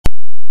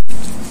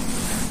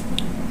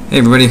Hey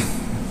everybody,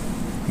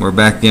 we're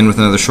back again with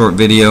another short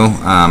video.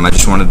 I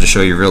just wanted to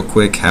show you real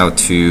quick how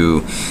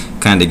to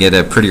kind of get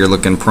a prettier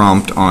looking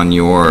prompt on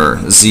your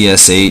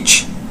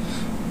ZSH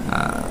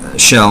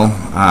shell.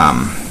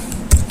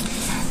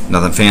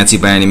 Nothing fancy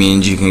by any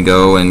means. You can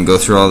go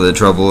through all the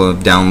trouble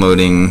of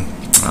downloading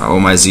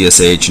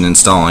ohmyzsh and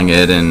installing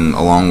it, and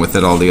along with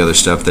it all the other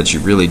stuff that you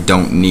really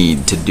don't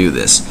need to do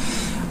this.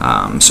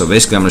 So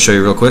basically I'm going to show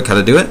you real quick how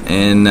to do it,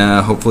 and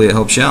hopefully it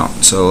helps you out.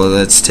 So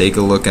let's take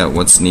a look at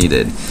what's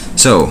needed.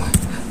 So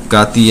I've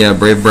got the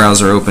Brave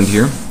browser opened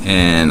here,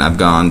 and I've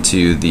gone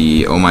to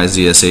the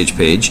ohmyzsh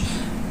page.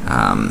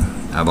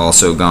 I've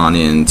also gone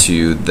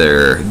into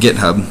their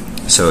GitHub,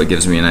 so it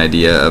gives me an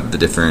idea of the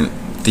different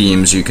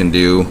themes you can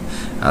do,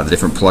 the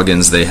different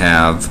plugins they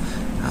have.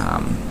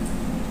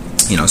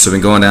 So we've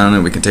been going down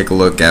and we can take a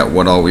look at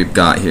what all we've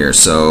got here.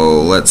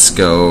 So let's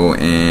go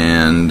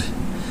and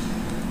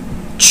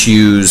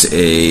choose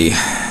a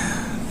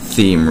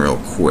theme real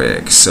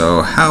quick.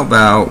 So how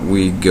about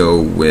we go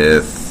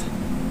with,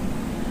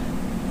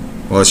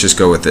 well, let's just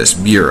go with this,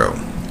 Bureau.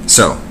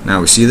 So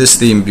now we see this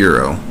theme,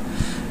 Bureau.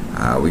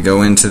 We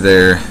go into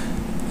their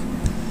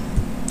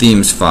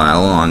themes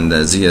file on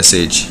the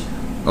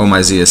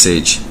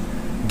ohmyzsh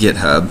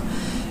GitHub,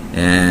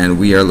 and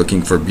we are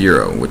looking for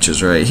Bureau, which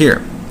is right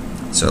here.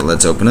 So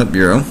let's open up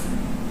Bureau,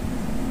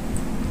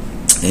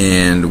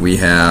 and we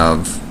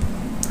have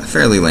a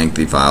fairly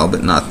lengthy file,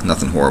 but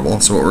nothing horrible.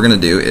 So what we're going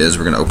to do is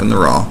we're going to open the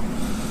raw,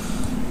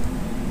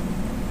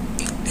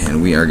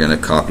 and we are going to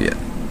copy it.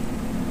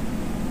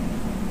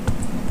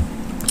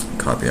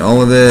 Copy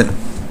all of it.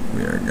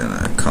 We are going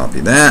to copy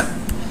that.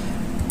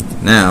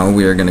 Now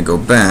we are going to go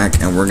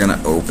back and we're going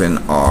to open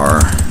our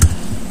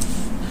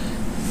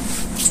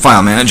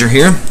file manager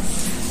here,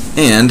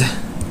 and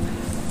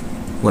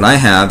what I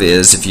have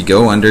is, if you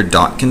go under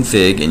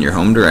 .config in your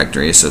home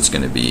directory, so it's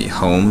going to be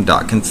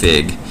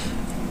home.config,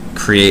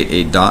 create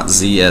a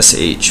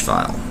 .zsh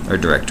file, or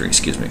directory,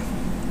 excuse me.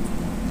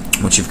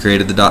 Once you've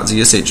created the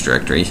 .zsh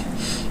directory,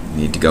 you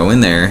need to go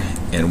in there,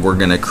 and we're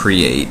going to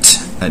create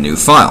a new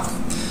file.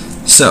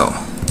 So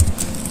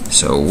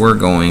we're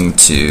going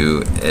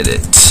to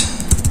edit,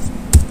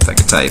 if I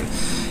could type,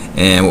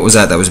 and what was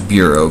that? That was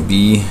Bureau,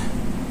 B-U-R-E-A-U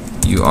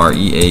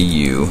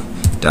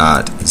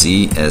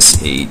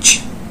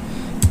 .zsh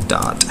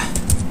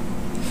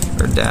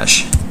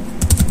dash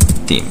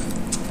theme.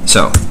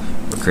 So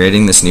we're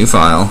creating this new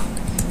file,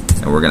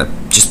 and we're gonna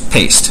just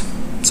paste.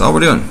 That's all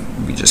we're doing.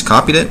 We just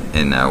copied it,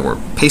 and now we're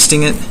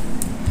pasting it.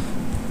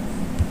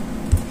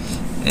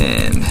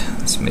 And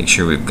let's make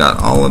sure we've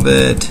got all of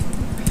it.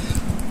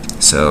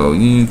 So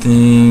new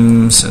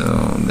theme.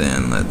 So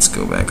then let's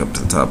go back up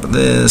to the top of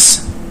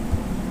this.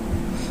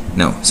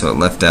 No, so it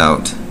left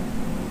out.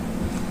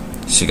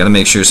 So you got to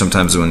make sure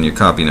sometimes when you're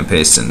copying and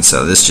pasting.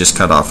 So this just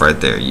cut off right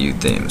there, U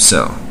theme.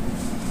 So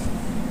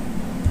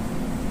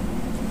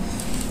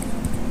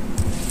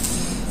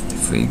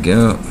if we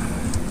go,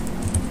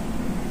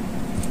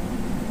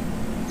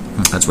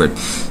 that's weird.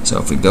 So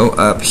if we go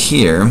up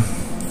here,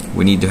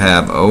 we need to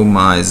have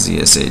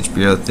ohmyzsh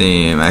Bureau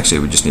theme.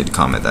 Actually, we just need to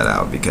comment that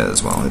out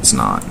because, well, it's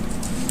not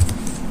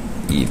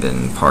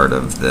even part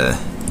of the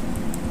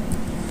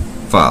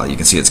file. You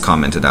can see it's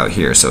commented out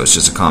here, so it's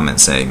just a comment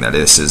saying that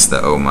this is the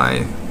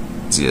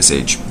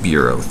ohmyzsh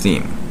Bureau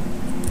theme.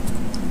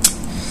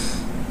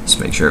 Let's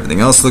make sure everything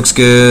else looks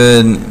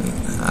good.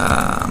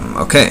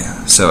 Okay,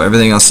 so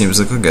everything else seems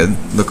to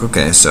look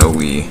okay. So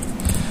we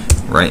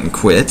write and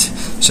quit.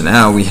 So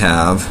now we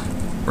have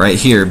right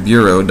here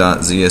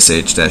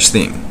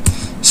bureau.zsh-theme.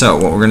 So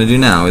what we're going to do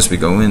now is we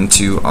go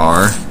into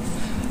our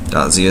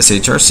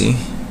 .zshrc,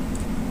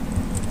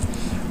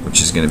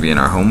 which is going to be in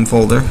our home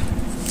folder.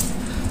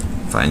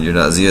 Find your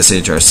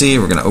 .zshrc,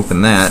 we're going to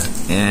open that,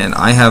 and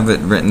I have it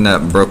written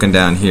up, broken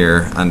down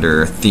here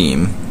under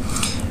theme.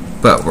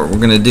 But what we're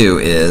going to do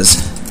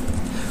is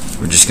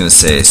we're just going to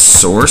say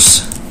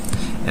source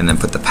and then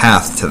put the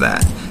path to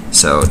that.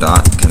 So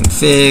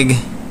 .config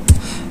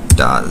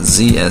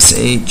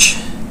 .zsh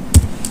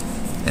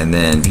and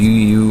then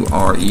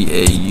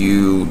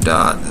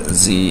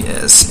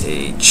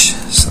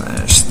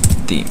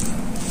bureau.zsh/theme.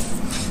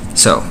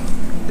 So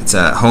it's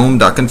at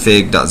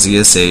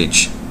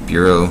home.config.zsh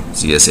Bureau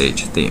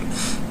ZSH theme.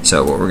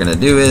 So what we're going to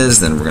do is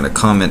then we're going to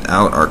comment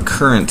out our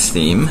current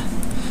theme.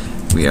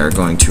 We are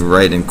going to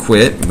write and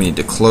quit. We need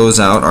to close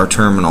out our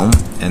terminal,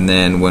 and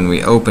then when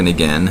we open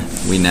again,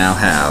 we now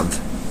have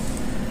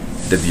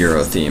the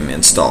Bureau theme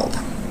installed.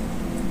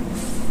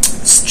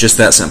 It's just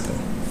that simple.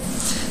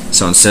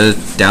 So instead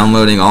of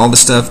downloading all the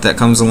stuff that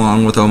comes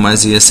along with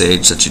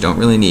ohmyzsh that you don't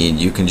really need,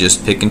 you can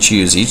just pick and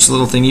choose each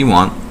little thing you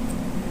want,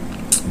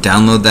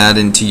 download that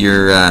into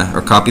your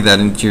or copy that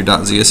into your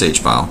 .zsh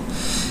file,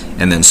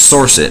 and then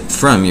source it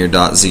from your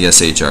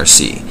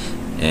 .zshrc,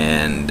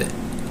 and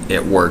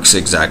it works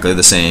exactly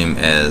the same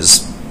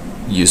as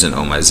using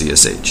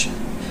ohmyzsh.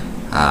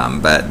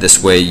 But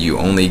this way you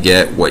only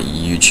get what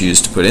you choose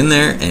to put in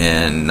there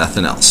and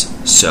nothing else.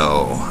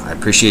 So I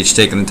appreciate you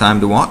taking the time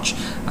to watch.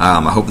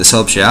 I hope this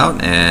helps you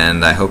out,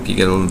 and I hope you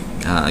get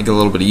I get a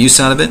little bit of use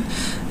out of it.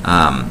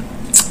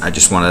 I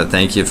just want to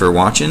thank you for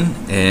watching,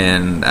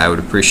 and I would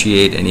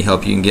appreciate any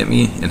help you can get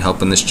me in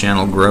helping this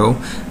channel grow.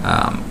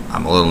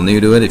 I'm a little new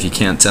to it, if you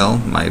can't tell.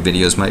 My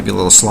videos might be a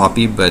little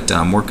sloppy, but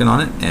I'm working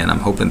on it, and I'm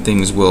hoping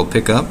things will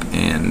pick up,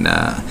 and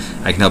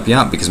I can help you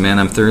out, because, man,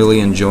 I'm thoroughly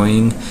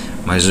enjoying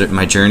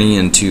my journey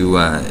into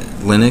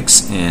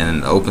Linux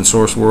and open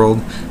source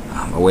world,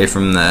 away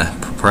from the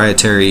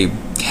proprietary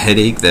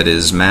headache that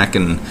is Mac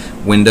and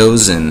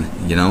Windows.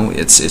 And you know,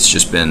 it's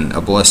just been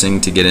a blessing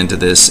to get into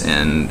this,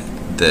 and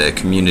the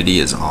community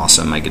is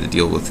awesome. I get to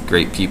deal with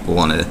great people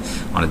on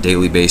a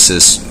daily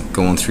basis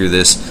going through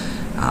this.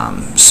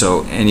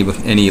 So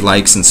any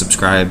likes and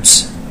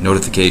subscribes,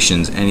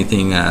 notifications,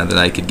 anything that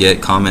I could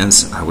get,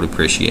 comments, I would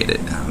appreciate it.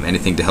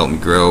 Anything to help me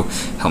grow,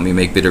 help me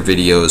make better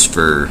videos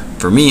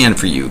for me and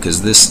for you,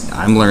 because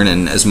I'm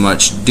learning as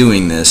much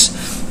doing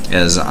this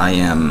as I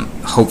am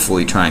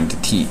hopefully trying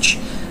to teach.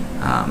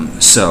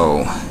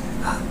 So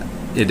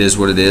it is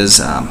what it is.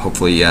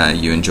 Hopefully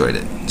you enjoyed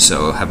it.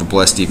 So have a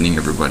blessed evening,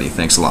 everybody.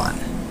 Thanks a lot.